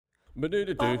Hello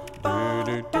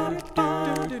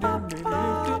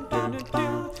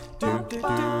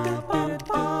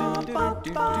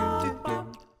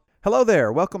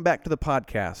there. Welcome back to the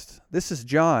podcast. This is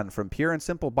John from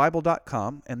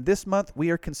pureandsimplebible.com, and this month we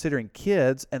are considering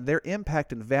kids and their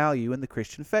impact and value in the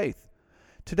Christian faith.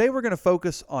 Today we're going to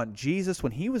focus on Jesus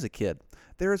when he was a kid.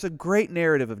 There is a great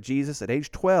narrative of Jesus at age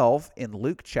 12 in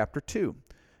Luke chapter 2.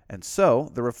 And so,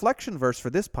 the reflection verse for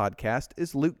this podcast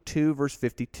is Luke 2, verse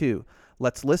 52.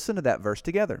 Let's listen to that verse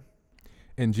together.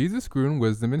 And Jesus grew in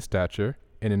wisdom and stature,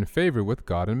 and in favor with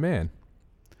God and man.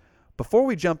 Before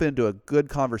we jump into a good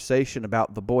conversation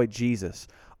about the boy Jesus,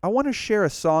 I want to share a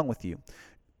song with you.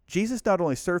 Jesus not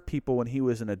only served people when he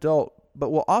was an adult, but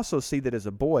we'll also see that as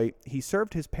a boy, he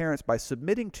served his parents by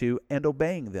submitting to and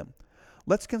obeying them.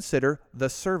 Let's consider the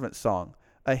servant song,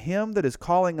 a hymn that is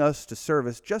calling us to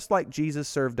service just like Jesus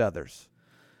served others.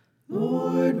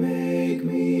 Lord, make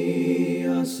me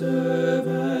a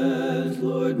servant,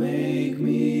 Lord, make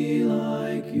me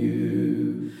like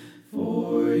you,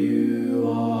 for you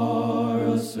are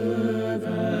a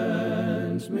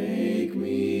servant, make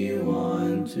me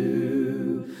one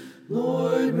too.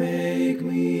 Lord, make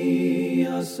me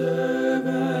a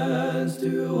servant,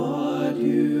 do what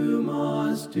you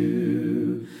must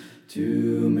do,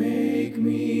 to make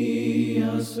me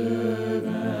a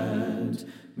servant,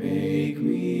 make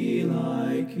me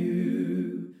like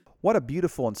you. What a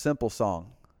beautiful and simple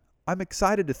song. I'm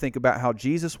excited to think about how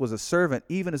Jesus was a servant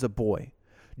even as a boy.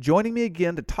 Joining me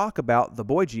again to talk about the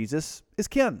boy Jesus is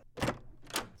Ken.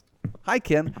 Hi,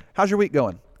 Ken. How's your week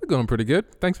going? It's going pretty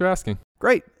good. Thanks for asking.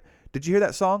 Great. Did you hear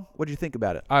that song? What did you think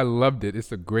about it? I loved it.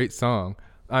 It's a great song.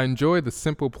 I enjoy the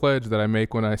simple pledge that I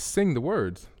make when I sing the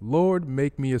words, Lord,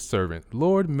 make me a servant.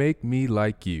 Lord, make me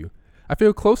like you. I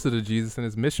feel closer to Jesus and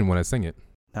his mission when I sing it.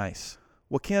 Nice.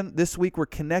 Well, Ken, this week we're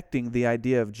connecting the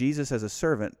idea of Jesus as a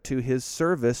servant to his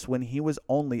service when he was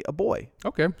only a boy.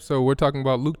 Okay, so we're talking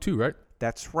about Luke 2, right?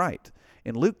 That's right.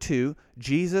 In Luke 2,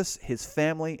 Jesus, his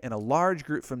family, and a large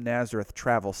group from Nazareth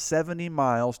travel 70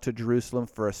 miles to Jerusalem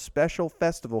for a special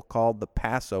festival called the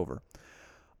Passover.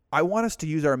 I want us to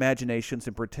use our imaginations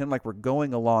and pretend like we're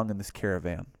going along in this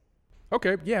caravan.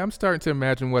 Okay, yeah, I'm starting to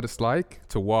imagine what it's like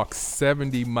to walk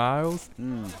 70 miles.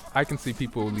 I can see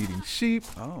people leading sheep.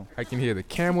 Oh. I can hear the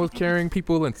camels carrying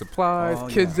people and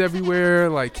supplies, kids everywhere.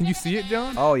 Like, can you see it,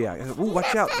 John? Oh, yeah. Ooh,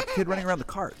 watch out. The kid running around the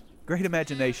cart. Great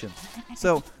imagination.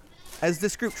 So, as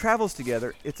this group travels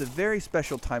together, it's a very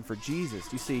special time for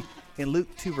Jesus. You see, in Luke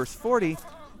 2, verse 40,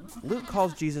 Luke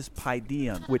calls Jesus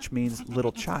Paideon, which means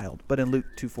little child. But in Luke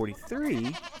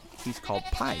 2:43, he's called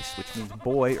Pais, which means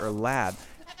boy or lad.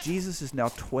 Jesus is now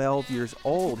 12 years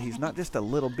old. He's not just a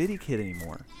little bitty kid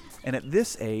anymore. And at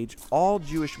this age, all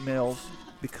Jewish males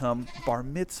become bar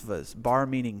mitzvahs, bar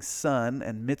meaning son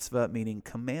and mitzvah meaning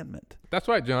commandment. That's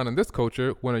right, John. In this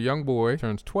culture, when a young boy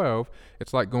turns 12,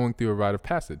 it's like going through a rite of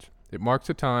passage. It marks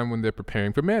a time when they're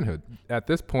preparing for manhood. At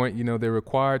this point, they're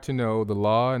required to know the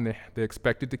law and they're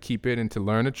expected to keep it and to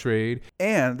learn a trade.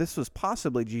 And this was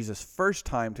possibly Jesus' first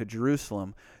time to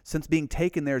Jerusalem since being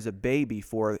taken there as a baby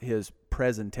for his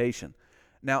presentation.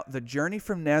 Now, the journey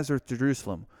from Nazareth to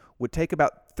Jerusalem would take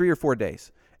about 3 or 4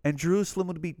 days. And Jerusalem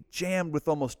would be jammed with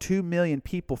almost 2 million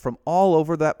people from all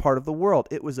over that part of the world.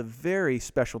 It was a very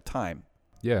special time.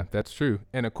 Yeah, that's true.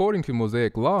 And according to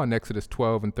Mosaic law in Exodus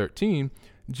 12 and 13,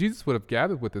 Jesus would have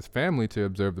gathered with his family to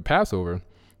observe the Passover.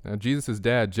 Now, Jesus'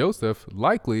 dad, Joseph,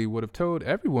 likely would have told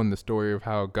everyone the story of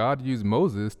how God used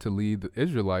Moses to lead the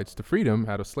Israelites to freedom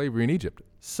out of slavery in Egypt.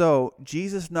 So,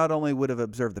 Jesus not only would have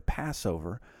observed the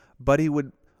Passover, but he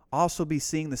would also be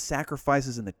seeing the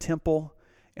sacrifices in the temple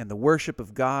and the worship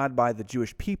of God by the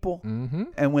Jewish people.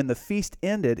 And when the feast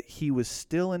ended, he was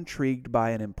still intrigued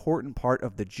by an important part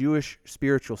of the Jewish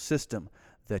spiritual system,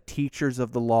 the teachers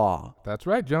of the law. That's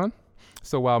right, John.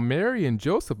 So while Mary and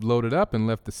Joseph loaded up and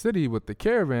left the city with the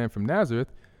caravan from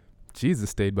Nazareth, Jesus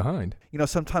stayed behind.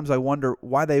 Sometimes I wonder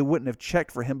why they wouldn't have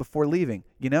checked for him before leaving.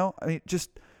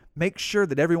 Just make sure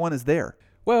that everyone is there.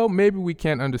 Well, maybe we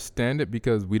can't understand it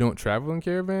because we don't travel in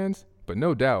caravans, but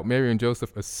no doubt Mary and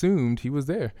Joseph assumed he was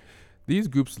there. These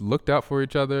groups looked out for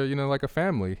each other, like a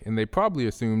family, and they probably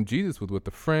assumed Jesus was with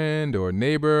a friend or a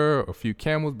neighbor or a few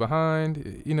camels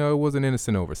behind. It was an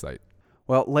innocent oversight.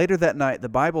 Well, later that night, the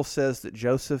Bible says that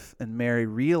Joseph and Mary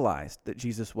realized that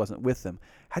Jesus wasn't with them.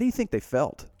 How do you think they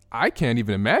felt? I can't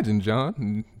even imagine,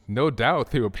 John. No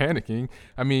doubt they were panicking.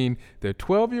 I mean, their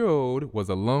 12-year-old was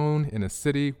alone in a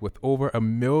city with over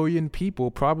 1 million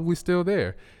people probably still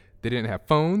there. They didn't have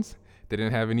phones. They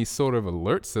didn't have any sort of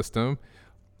alert system.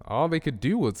 All they could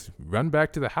do was run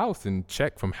back to the house and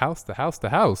check from house to house to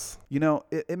house. You know,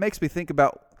 it makes me think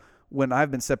about when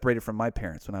I've been separated from my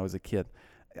parents when I was a kid.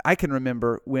 I can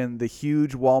remember when the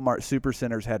huge Walmart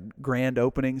supercenters had grand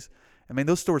openings. I mean,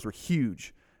 those stores were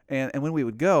huge. And when we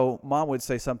would go, Mom would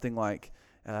say something like,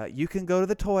 you can go to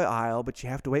the toy aisle, but you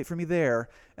have to wait for me there.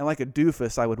 And like a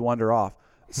doofus, I would wander off.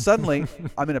 Suddenly,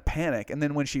 I'm in a panic. And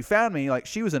then when she found me, like,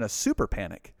 she was in a super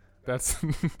panic. That's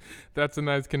that's a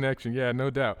nice connection. Yeah, no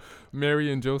doubt.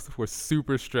 Mary and Joseph were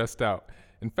super stressed out.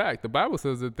 In fact, the Bible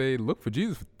says that they looked for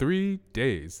Jesus for 3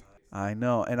 days. I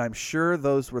know, and I'm sure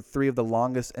those were 3 of the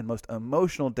longest and most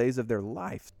emotional days of their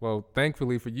life. Well,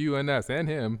 thankfully for you and us and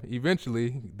him,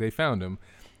 eventually they found him.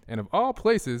 And of all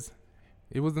places,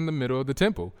 it was in the middle of the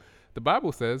temple. The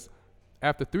Bible says,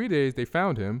 after 3 days they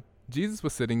found him. Jesus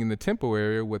was sitting in the temple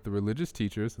area with the religious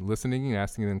teachers, listening and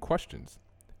asking them questions.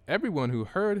 Everyone who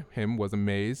heard him was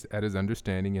amazed at his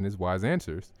understanding and his wise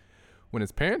answers. When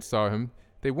his parents saw him,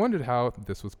 they wondered how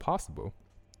this was possible.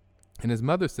 And his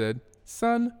mother said,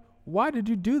 "Son, why did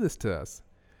you do this to us?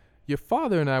 Your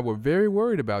father and I were very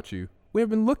worried about you. We have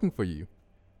been looking for you."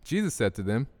 Jesus said to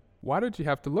them, "Why did you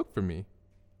have to look for me?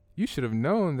 You should have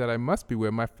known that I must be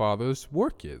where my Father's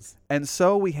work is." And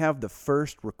so we have the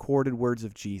first recorded words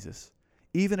of Jesus.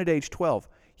 Even at age 12,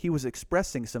 he was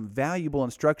expressing some valuable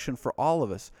instruction for all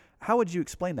of us. How would you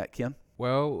explain that, Ken?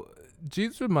 Well,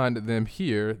 Jesus reminded them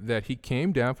here that he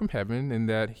came down from heaven and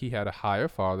that he had a higher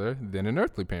father than an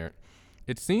earthly parent.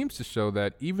 It seems to show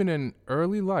that even in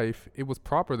early life, it was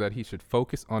proper that he should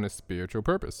focus on his spiritual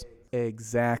purpose.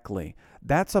 Exactly.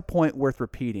 That's a point worth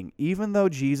repeating. Even though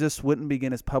Jesus wouldn't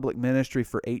begin his public ministry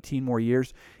for 18 more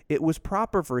years, it was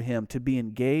proper for him to be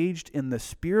engaged in the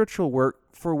spiritual work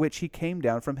for which he came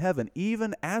down from heaven,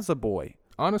 even as a boy.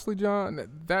 Honestly, John,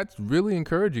 that's really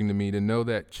encouraging to me to know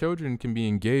that children can be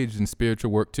engaged in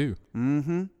spiritual work too.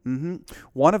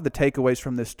 One of the takeaways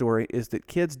from this story is that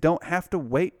kids don't have to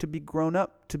wait to be grown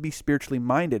up to be spiritually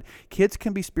minded. Kids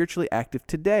can be spiritually active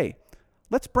today.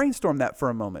 Let's brainstorm that for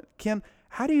a moment. Ken,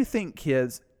 how do you think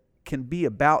kids can be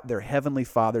about their Heavenly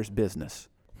Father's business?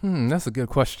 That's a good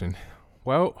question.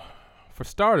 Well, for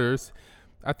starters,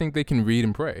 I think they can read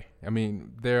and pray. I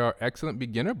mean, there are excellent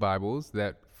beginner Bibles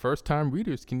that first-time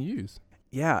readers can use.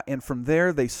 Yeah, and from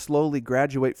there, they slowly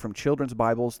graduate from children's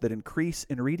Bibles that increase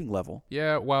in reading level.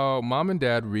 Yeah, while mom and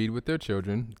dad read with their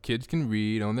children, kids can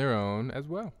read on their own as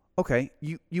well. Okay,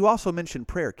 you also mentioned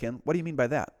prayer, Ken. What do you mean by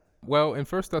that? Well, in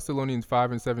 1 Thessalonians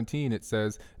 5:17, it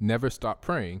says, never stop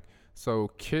praying. So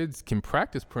kids can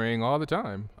practice praying all the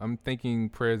time. I'm thinking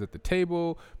prayers at the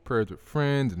table, prayers with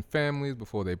friends and families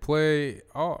before they play,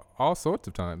 all sorts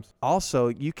of times. Also,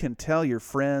 you can tell your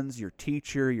friends, your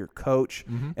teacher, your coach,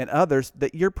 and others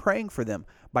that you're praying for them.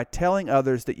 By telling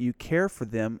others that you care for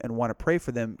them and want to pray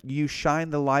for them, you shine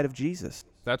the light of Jesus.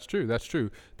 That's true.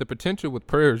 The potential with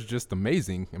prayer is just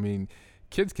amazing. I mean,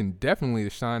 kids can definitely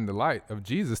shine the light of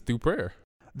Jesus through prayer.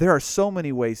 There are so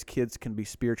many ways kids can be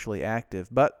spiritually active,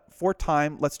 but for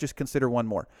time, let's just consider one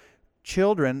more.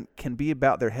 Children can be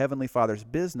about their Heavenly Father's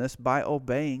business by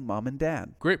obeying mom and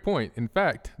dad. Great point. In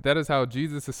fact, that is how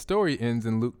Jesus' story ends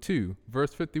in Luke 2.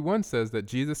 Verse 51 says that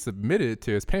Jesus submitted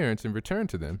to his parents and returned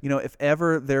to them. You know, if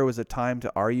ever there was a time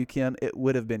to argue, Ken, it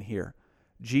would have been here.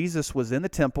 Jesus was in the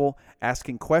temple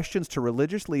asking questions to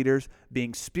religious leaders,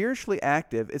 being spiritually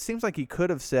active. It seems like he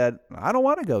could have said, I don't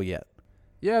want to go yet.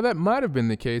 Yeah, that might have been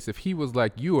the case if he was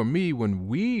like you or me when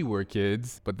we were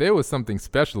kids, but there was something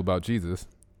special about Jesus.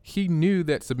 He knew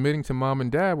that submitting to mom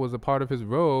and dad was a part of his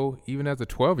role even as a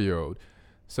 12-year-old,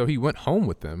 so he went home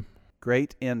with them.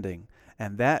 Great ending.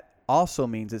 And that also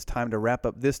means it's time to wrap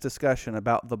up this discussion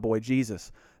about the boy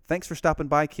Jesus. Thanks for stopping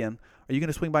by, Ken. Are you going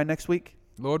to swing by next week?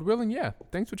 Lord willing, yeah.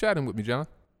 Thanks for chatting with me, John.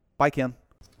 Bye, Ken.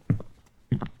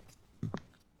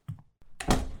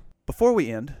 Before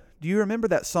we end, do you remember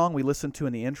that song we listened to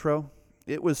in the intro?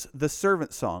 It was the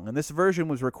Servant Song, and this version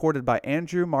was recorded by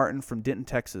Andrew Martin from Denton,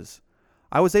 Texas.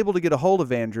 I was able to get a hold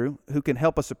of Andrew, who can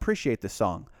help us appreciate this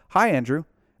song. Hi, Andrew.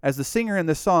 As the singer in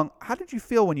this song, how did you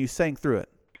feel when you sang through it?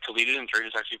 To lead it in church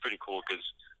is actually pretty cool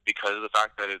because of the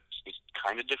fact that it's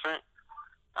kind of different,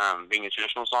 being a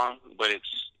traditional song, but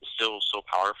it's still so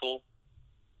powerful.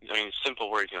 I mean, simple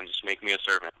words, just make me a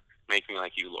servant, make me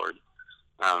like you, Lord.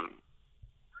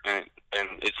 And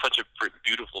it's such a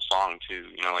beautiful song too.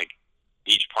 Like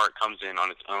each part comes in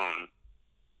on its own,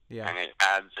 and it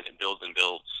adds and it builds and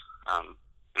builds.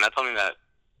 And that's something that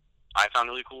I found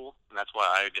really cool, and that's why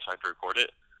I decided to record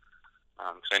it.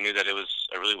 Because I knew that it was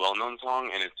a really well-known song,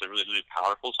 and it's a really, really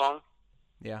powerful song.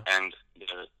 Yeah. And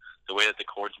the way that the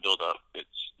chords build up, it's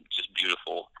just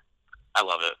beautiful. I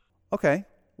love it. Okay.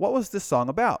 What was this song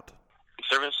about?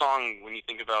 Servant song, when you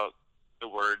think about the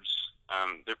words,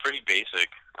 they're pretty basic.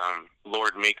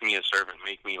 Lord, make me a servant,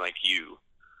 make me like you.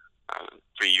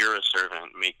 For you're a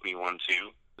servant, make me one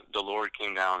too. The Lord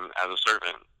came down as a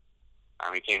servant.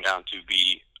 He came down to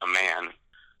be a man.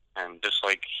 And just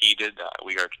like he did that,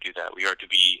 we are to do that. We are to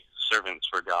be servants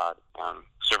for God,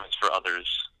 servants for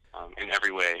others in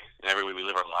every way. In every way we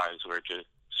live our lives, we're to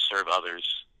serve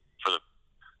others for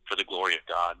the glory of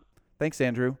God. Thanks,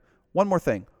 Andrew. One more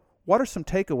thing. What are some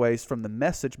takeaways from the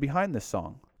message behind this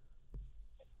song?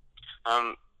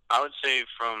 I would say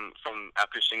from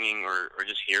after singing or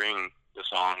just hearing the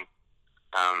song,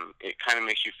 it kind of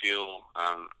makes you feel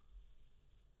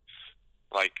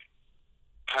like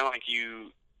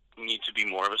you need to be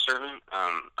more of a servant.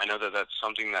 I know that that's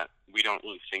something that we don't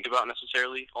really think about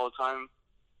necessarily all the time,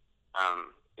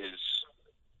 is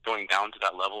going down to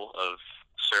that level of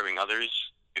serving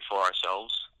others before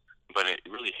ourselves. But it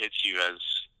really hits you as,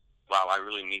 wow, I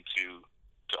really need to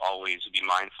always be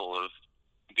mindful of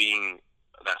being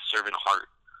that servant heart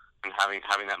and having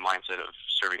that mindset of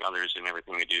serving others in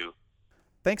everything we do.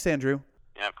 Thanks, Andrew.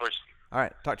 Yeah, of course. All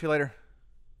right. Talk to you later.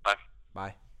 Bye.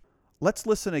 Bye. Let's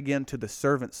listen again to the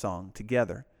servant song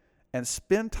together and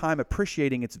spend time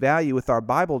appreciating its value with our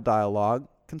Bible dialogue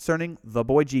concerning the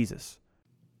boy Jesus.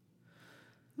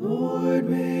 Lord,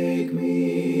 make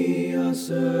me a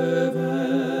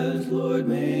servant, Lord,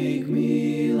 make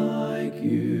me like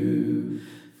you,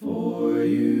 for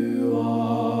you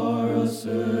are a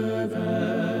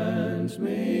servant,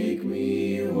 make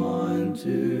me one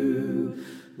too.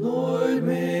 Lord,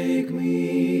 make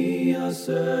me a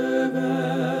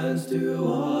servant, do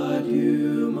what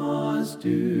you must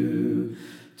do,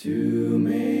 to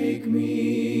make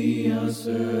me a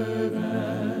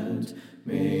servant,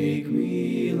 make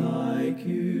me like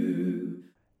you.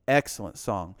 Excellent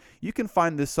song. You can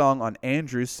find this song on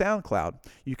Andrew's SoundCloud.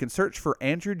 You can search for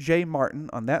Andrew J. Martin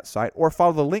on that site or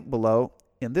follow the link below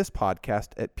in this podcast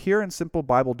at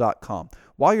pureandsimplebible.com.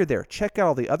 While you're there, check out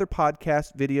all the other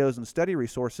podcasts, videos, and study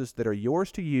resources that are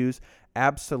yours to use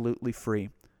absolutely free.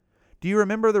 Do you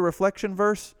remember the reflection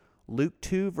verse? Luke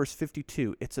 2, verse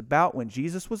 52. It's about when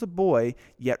Jesus was a boy,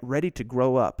 yet ready to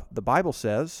grow up. The Bible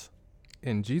says,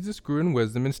 "And Jesus grew in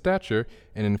wisdom and stature,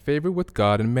 and in favor with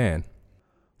God and man."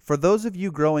 For those of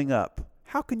you growing up,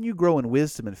 how can you grow in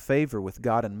wisdom and favor with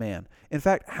God and man? In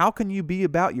fact, how can you be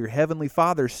about your Heavenly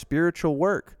Father's spiritual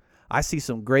work? I see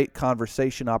some great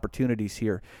conversation opportunities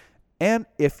here. And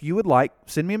if you would like,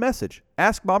 send me a message.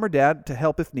 Ask Mom or Dad to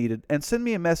help if needed, and send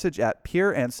me a message at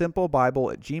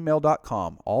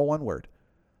pureandsimplebible@gmail.com, all one word.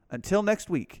 Until next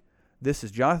week, this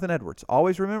is Jonathan Edwards.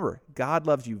 Always remember, God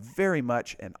loves you very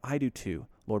much, and I do too.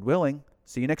 Lord willing,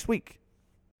 see you next week.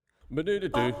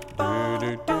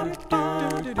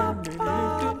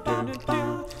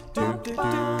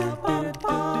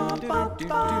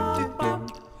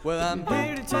 Well, I'm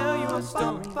here to tell you a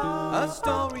story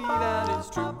that is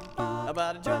true,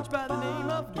 about a judge by the name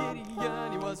of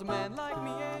Gideon. He was a man like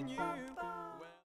me and you.